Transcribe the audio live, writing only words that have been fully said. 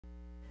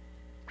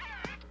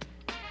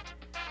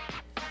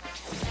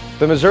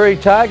The Missouri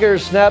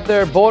Tigers snap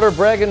their border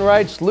bragging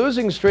rights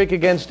losing streak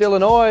against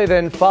Illinois,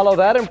 then follow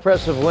that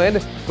impressive win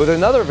with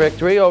another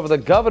victory over the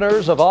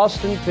Governors of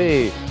Austin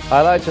Peay.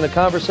 Highlights in a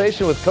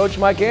conversation with Coach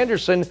Mike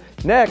Anderson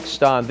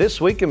next on This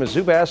Week in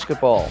Mizzou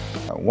Basketball.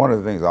 One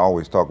of the things I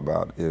always talk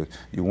about is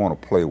you want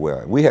to play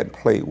well. We hadn't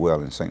played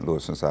well in St.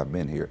 Louis since I've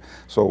been here.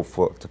 So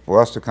for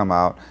us to come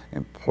out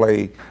and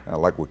play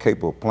like we're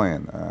capable of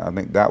playing, I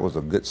think that was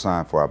a good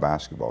sign for our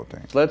basketball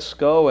team. Let's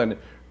go and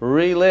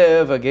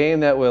relive a game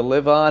that will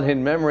live on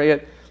in memory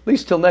at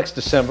least till next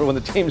December when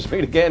the teams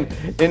meet again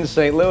in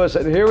St. Louis.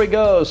 And here we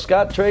go,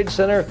 Scott Trade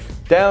Center,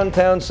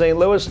 downtown St.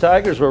 Louis.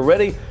 Tigers were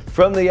ready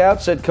from the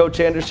outset. Coach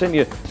Anderson,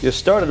 you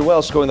started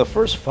well, scoring the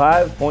first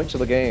 5 points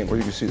of the game. Well,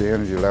 you can see the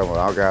energy level.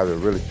 Our guys are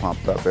really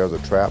pumped up. There's a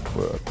trap,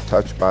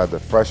 touched by the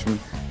freshman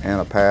and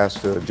a pass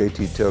to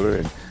JT Tiller,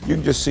 and you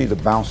can just see the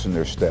bounce in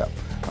their step.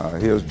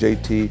 Here's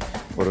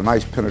JT with a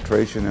nice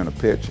penetration and a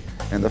pitch,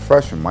 and the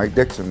freshman, Mike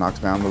Dixon, knocks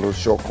down the little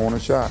short corner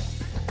shot.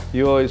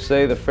 You always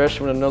say the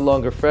freshmen are no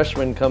longer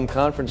freshmen come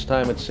conference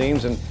time, it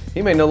seems, and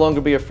he may no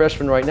longer be a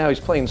freshman right now. He's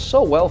playing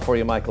so well for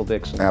you, Michael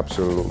Dixon.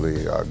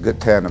 Absolutely. Good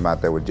tandem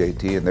out there with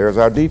JT, and there's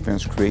our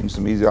defense creating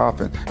some easy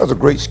offense. That was a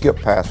great skip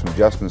pass from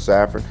Justin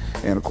Safford,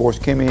 and of course,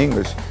 Kimmy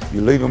English,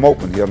 you leave him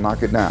open, he'll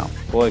knock it down.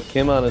 Boy,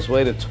 Kim on his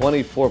way to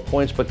 24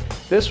 points, but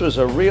this was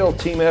a real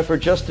team effort.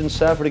 Justin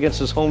Safford against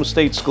his home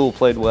state school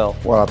played well.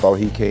 Well, I thought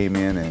he came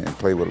in and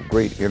played with a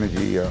great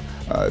energy.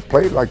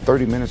 Played like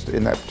 30 minutes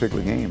in that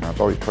particular game. I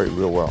thought he played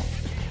real well.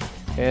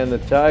 And the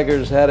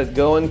Tigers had it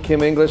going.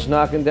 Kim English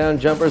knocking down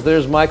jumpers.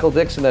 There's Michael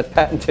Dixon, that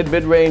patented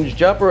mid-range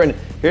jumper, and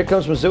here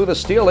comes Mizzou with a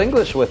steal.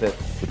 English with it.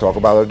 We talk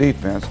about our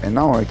defense, and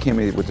not only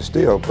Kimmy with the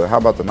steal, but how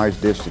about the nice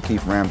dish to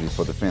Keith Ramsey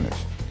for the finish.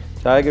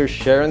 Tigers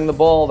sharing the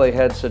ball. They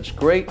had such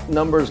great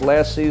numbers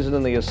last season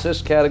in the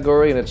assist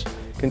category, and it's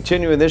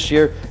continuing this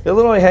year.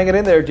 Illinois hanging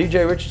in there.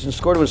 DJ Richardson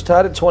scored. It was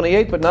tied at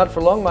 28, but not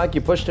for long, Mike.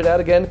 You pushed it out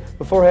again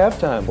before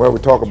halftime. Well, we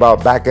talk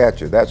about back at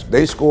you.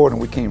 They scored,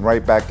 and we came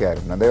right back at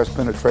them. Now, there's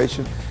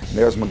penetration, and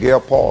there's Miguel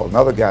Paul,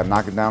 another guy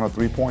knocking down a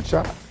three-point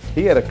shot.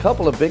 He had a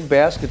couple of big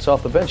baskets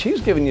off the bench. He's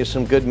given you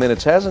some good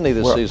minutes, hasn't he,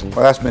 this season?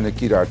 Well, that's been the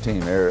key to our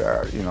team.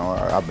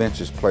 Our bench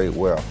has played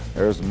well.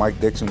 There's Mike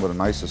Dixon with a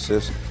nice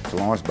assist to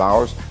Lawrence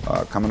Bowers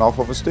coming off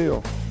of a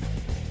steal.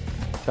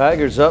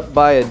 Tigers up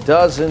by a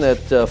dozen at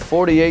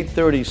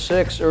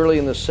 48-36 early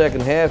in the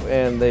second half,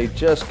 and they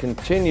just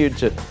continued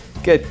to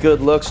get good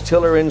looks.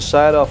 Tiller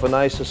inside off a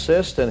nice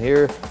assist, and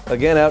here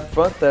again out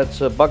front, that's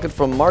a bucket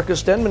from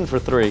Marcus Denman for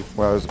three.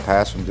 Well, there's a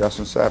pass from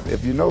Justin Sapp.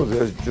 If you know,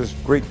 there's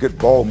just great good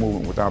ball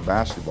movement with our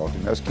basketball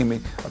team. That's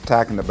Kimmy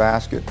attacking the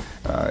basket.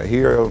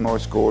 Here Illinois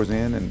scores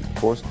in, and of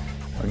course,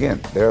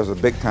 again, there's a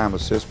big time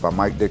assist by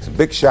Mike Dixon.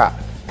 Big shot.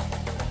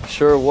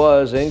 Sure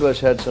was.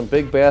 English had some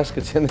big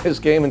baskets in this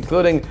game,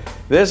 including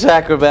this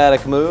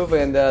acrobatic move,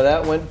 and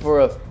that went for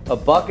a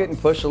bucket and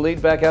pushed the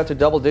lead back out to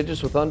double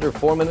digits with under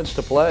 4 minutes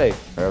to play.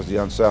 There's the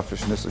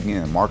unselfishness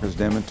again. Marcus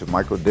Denman to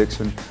Michael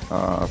Dixon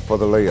for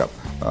the layup.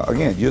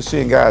 Again, you're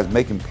seeing guys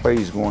making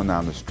plays going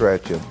down the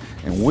stretch,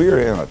 and we're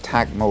in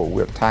attack mode.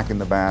 We're attacking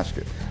the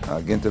basket,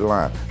 getting to the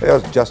line.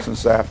 There's Justin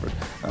Safford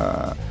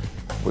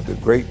with the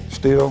great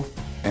steal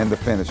and the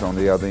finish on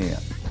the other end.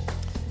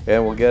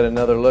 And we'll get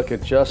another look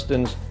at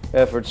Justin's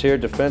efforts here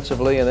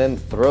defensively, and then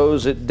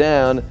throws it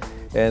down.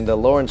 And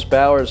Lawrence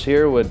Bowers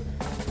here would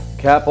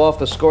cap off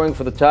the scoring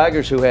for the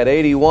Tigers, who had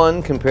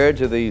 81 compared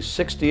to the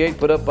 68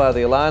 put up by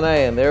the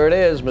Illini. And there it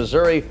is.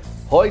 Missouri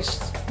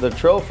hoists the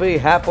trophy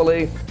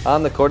happily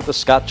on the court at the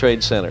Scott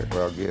Trade Center.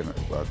 Well, again,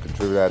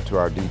 contribute that to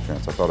our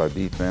defense. I thought our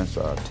defense,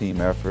 team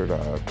effort,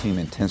 team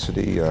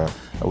intensity,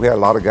 we had a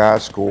lot of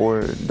guys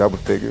score in double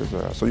figures,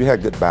 so you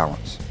had good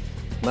balance.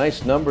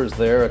 Nice numbers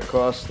there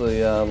across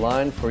the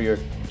line for your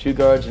two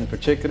guards in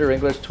particular.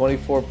 English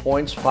 24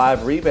 points,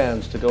 5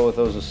 rebounds to go with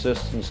those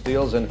assists and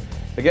steals. And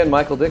again,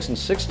 Michael Dixon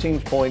 16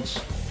 points,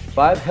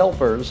 5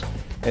 helpers,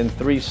 and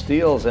 3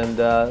 steals. And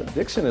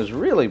Dixon has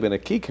really been a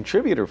key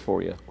contributor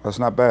for you. Well, that's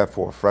not bad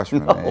for a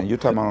freshman. No. And you're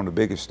talking about on the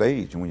biggest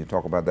stage when you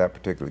talk about that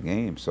particular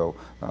game. So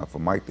for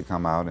Mike to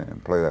come out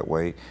and play that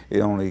way,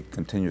 it only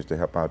continues to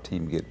help our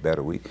team get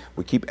better. We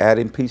keep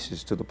adding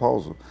pieces to the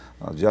puzzle.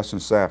 Justin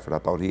Safford, I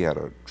thought he had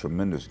a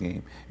tremendous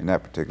game in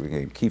that particular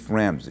game. Keith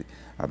Ramsey,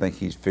 I think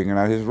he's figuring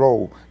out his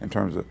role in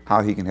terms of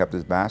how he can help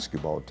this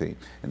basketball team.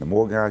 And the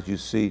more guys you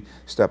see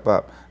step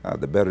up,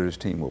 the better this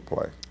team will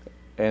play.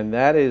 And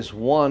that is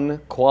one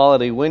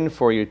quality win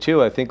for you,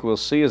 too. I think we'll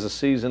see as the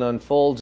season unfolds.